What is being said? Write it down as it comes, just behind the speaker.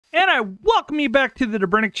And I welcome you back to the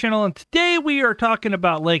Dobrenic channel, and today we are talking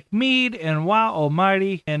about Lake Mead, and wow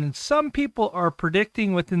almighty, and some people are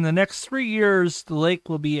predicting within the next 3 years the lake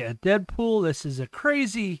will be a dead pool. This is a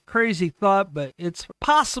crazy thought, but it's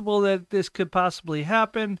possible that this could possibly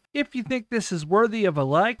happen. If you think this is worthy of a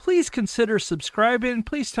like, please consider subscribing.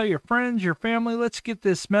 Please tell your friends, your family. Let's get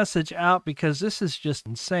this message out because this is just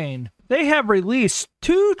insane. They have released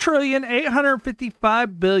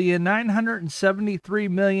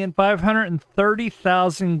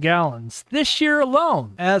 2,855,973,530,000 gallons this year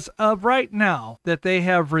alone, as of right now, that they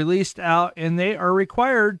have released out, and they are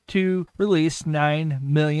required to release 9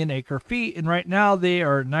 million acre feet, and right now they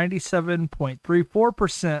are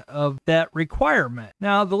 97.34% of that requirement.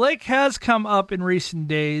 Now, the lake has come up in recent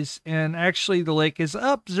days, and actually the lake is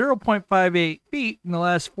up 0.58 feet in the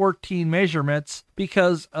last 14 measurements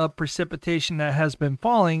because of precipitation that has been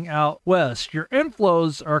falling out west. Your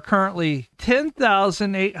inflows are currently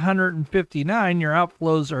 10,859. Your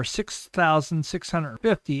outflows are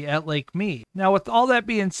 6,650 at Lake Mead. Now, with all that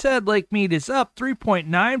being said, Lake Mead is up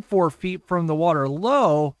 3.94 feet from the water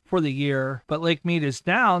low for the year, but Lake Mead is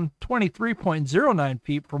down 23.09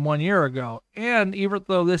 feet from 1 year ago. And even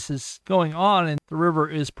though this is going on and the river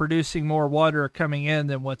is producing more water coming in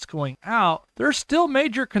than what's going out, there's still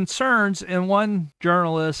major concerns, and one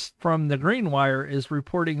journalist from the Green Wire is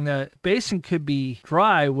reporting that basin could be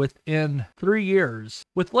dry within 3 years.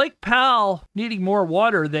 With Lake Powell needing more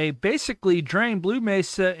water, they basically drained Blue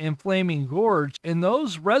Mesa and Flaming Gorge, and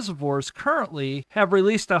those reservoirs currently have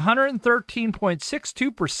released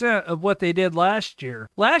 113.62% of what they did last year.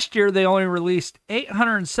 Last year, they only released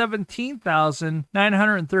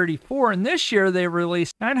 817,934, and this year they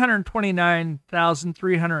released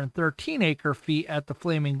 929,313 acre feet at the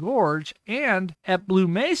Flaming Gorge, and at Blue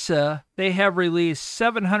Mesa, they have released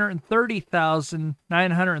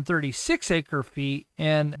 730,936 acre feet,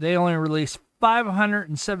 and they only released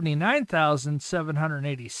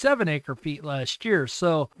 579,787 acre feet last year.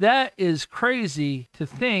 So that is crazy to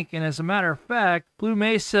think. And as a matter of fact, Blue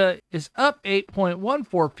Mesa is up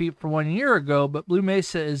 8.14 feet from 1 year ago, but Blue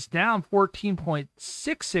Mesa is down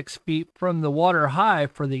 14.66 feet from the water high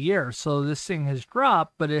for the year. So this thing has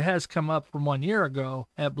dropped, but it has come up from 1 year ago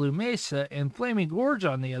at Blue Mesa. And Flaming Gorge,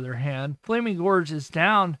 on the other hand, Flaming Gorge is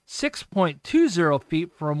down 6.20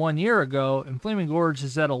 feet from 1 year ago, and Flaming Gorge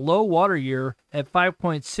is at a low water year at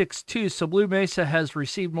 5.62, so Blue Mesa has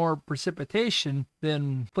received more precipitation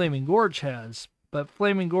than Flaming Gorge has. But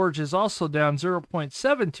Flaming Gorge is also down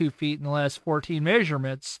 0.72 feet in the last 14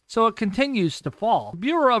 measurements, so it continues to fall. The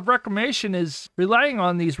Bureau of Reclamation is relying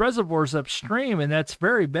on these reservoirs upstream, and that's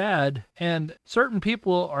very bad, and certain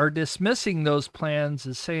people are dismissing those plans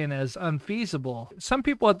as saying as unfeasible. Some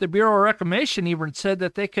people at the Bureau of Reclamation even said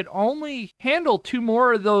that they could only handle 2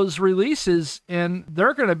 more of those releases, and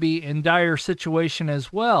they're going to be in dire situation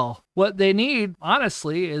as well. What they need,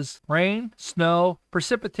 honestly, is rain, snow,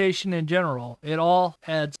 precipitation in general. It all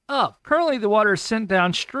adds up. Currently, the water is sent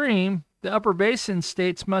downstream. The upper basin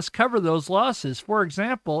states must cover those losses. For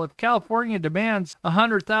example, if California demands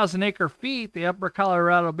 100,000 acre feet, the upper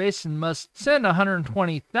Colorado basin must send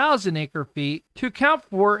 120,000 acre feet to account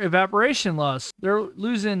for evaporation loss. They're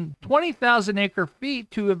losing 20,000 acre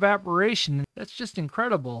feet to evaporation. That's just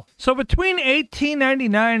incredible. So between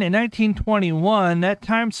 1899 and 1921, that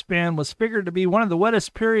time span was figured to be one of the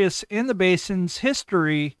wettest periods in the basin's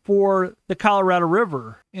history for the Colorado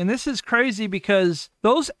River. And this is crazy because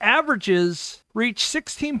those averages reach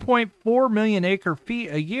 16.4 million acre feet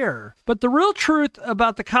a year. But the real truth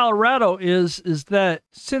about the Colorado is that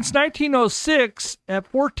since 1906, at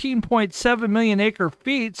 14.7 million acre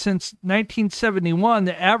feet, since 1971,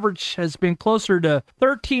 the average has been closer to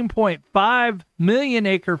 13.5 million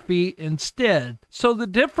acre feet instead. So the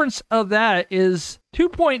difference of that is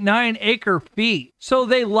 2.9 acre feet. So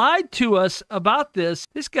they lied to us about this.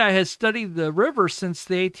 This guy has studied the river since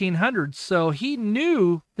the 1800s, so he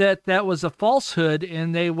knew that that was a falsehood,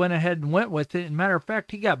 and they went ahead and went with it. And matter of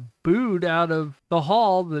fact, he got booed out of the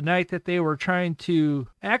hall the night that they were trying to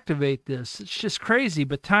activate this. It's just crazy,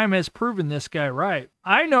 but time has proven this guy right.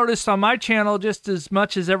 I noticed on my channel, just as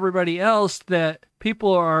much as everybody else, that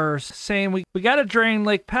people are saying we got to drain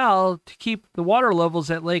Lake Powell to keep the water levels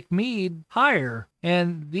at Lake Mead higher.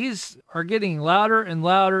 And these are getting louder and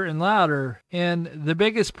louder and louder. And the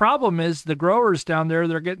biggest problem is the growers down there,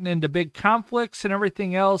 they're getting into big conflicts and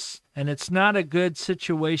everything else. And it's not a good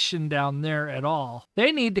situation down there at all.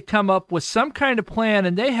 They need to come up with some kind of plan,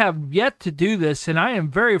 and they have yet to do this. And I am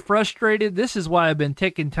very frustrated. This is why I've been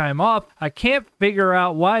taking time off. I can't figure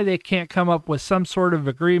out why they can't come up with some sort of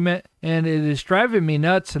agreement and it is driving me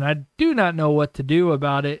nuts, and I do not know what to do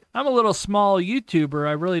about it. I'm a little small YouTuber.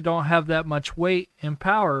 I really don't have that much weight and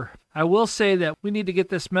power. I will say that we need to get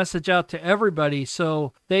this message out to everybody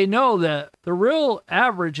so they know that the real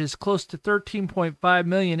average is close to 13.5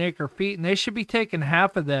 million acre feet, and they should be taking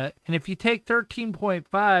half of that. And if you take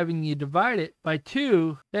 13.5 and you divide it by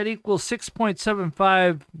 2, that equals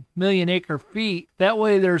 6.75 million acre feet. That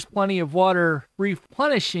way there's plenty of water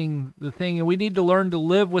replenishing the thing, and we need to learn to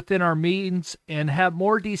live within our means and have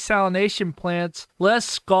more desalination plants,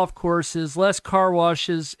 less golf courses, less car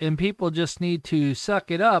washes, and people just need to suck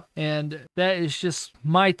it up. And that is just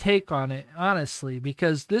my take on it, honestly,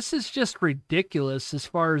 because this is just ridiculous as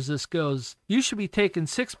far as this goes. You should be taking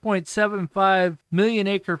 6.75 million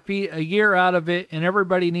acre feet a year out of it, and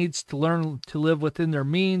everybody needs to learn to live within their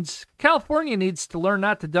means. California needs to learn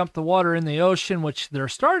not to dump the water in the ocean, which they're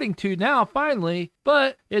starting to now, finally,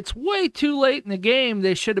 but it's way too late in the game.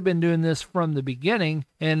 They should have been doing this from the beginning,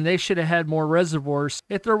 and they should have had more reservoirs.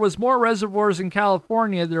 If there was more reservoirs in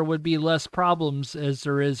California, there would be less problems as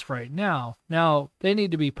there is right now. Now, they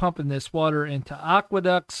need to be pumping this water into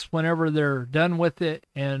aqueducts whenever they're done with it,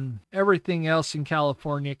 and everything else in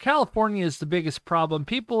California. California is the biggest problem.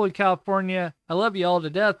 People in California, I love you all to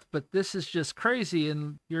death, but this is just crazy,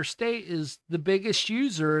 and your state is the biggest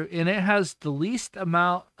user, and it has the least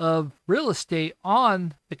amount of real estate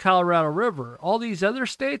on the Colorado River. All these other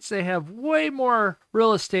states, they have way more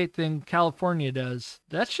real estate than California does.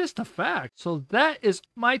 That's just a fact. So that is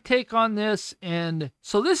my take on this, and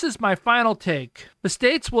so this is my final take. The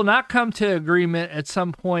states will not come to agreement at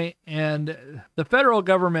some point, and the federal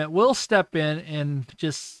government will step in and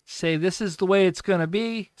just say this is the way it's going to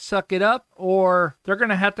be, suck it up, or they're going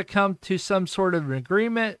to have to come to some sort of an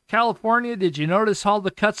agreement. California, did you notice all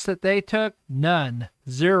the cuts that they took? None.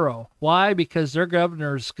 Zero. Why? Because their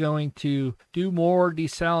governor's going to do more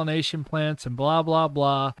desalination plants and blah, blah,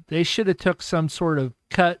 blah. They should have took some sort of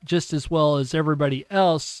cut just as well as everybody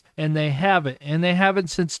else, and they haven't. And they haven't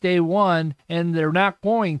since day one, and they're not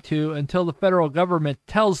going to until the federal government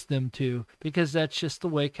tells them to, because that's just the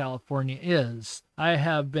way California is. I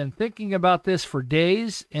have been thinking about this for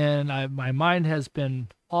days, and my mind has been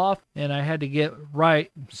off, and I had to get right.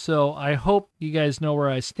 So I hope you guys know where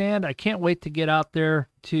I stand. I can't wait to get out there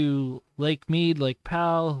to Lake Mead, Lake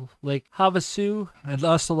Powell, Lake Havasu. I'd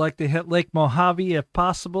also like to hit Lake Mojave if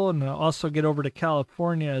possible, and also get over to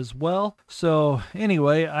California as well. So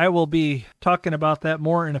anyway, I will be talking about that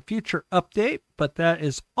more in a future update, but that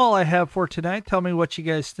is all I have for tonight. Tell me what you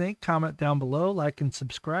guys think. Comment down below, like and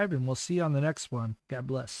subscribe, and we'll see you on the next one. God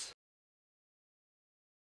bless.